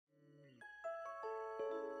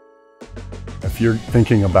If you're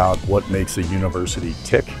thinking about what makes a university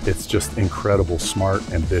tick, it's just incredible, smart,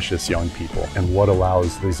 ambitious young people. And what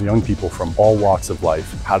allows these young people from all walks of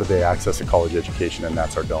life, how do they access a college education? And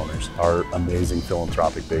that's our donors. Our amazing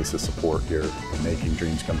philanthropic base of support here in making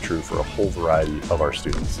dreams come true for a whole variety of our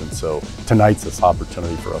students. And so tonight's this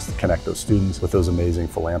opportunity for us to connect those students with those amazing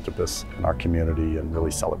philanthropists in our community and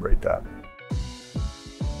really celebrate that.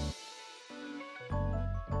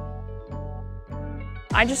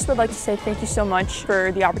 I just would like to say thank you so much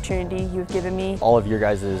for the opportunity you've given me. All of your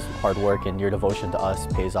guys' hard work and your devotion to us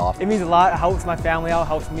pays off. It means a lot. It helps my family out,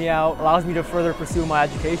 helps me out, allows me to further pursue my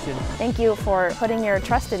education. Thank you for putting your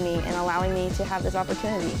trust in me and allowing me to have this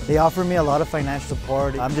opportunity. They offer me a lot of financial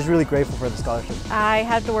support. I'm just really grateful for the scholarship. I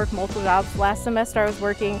had to work multiple jobs. Last semester I was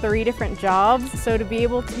working 3 different jobs, so to be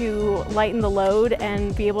able to lighten the load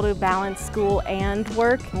and be able to balance school and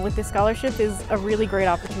work with this scholarship is a really great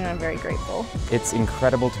opportunity. I'm very grateful. It's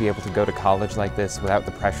incredible to be able to go to college like this without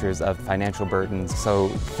the pressures of financial burdens, so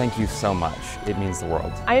thank you so much. It means the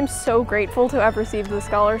world. I am so grateful to have received the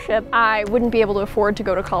scholarship. I wouldn't be able to afford to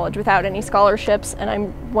go to college without any scholarships, and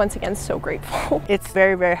I'm once again so grateful. It's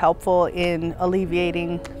very, very helpful in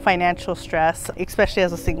alleviating financial stress, especially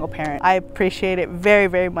as a single parent. I appreciate it very,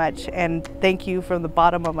 very much, and thank you from the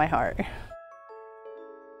bottom of my heart.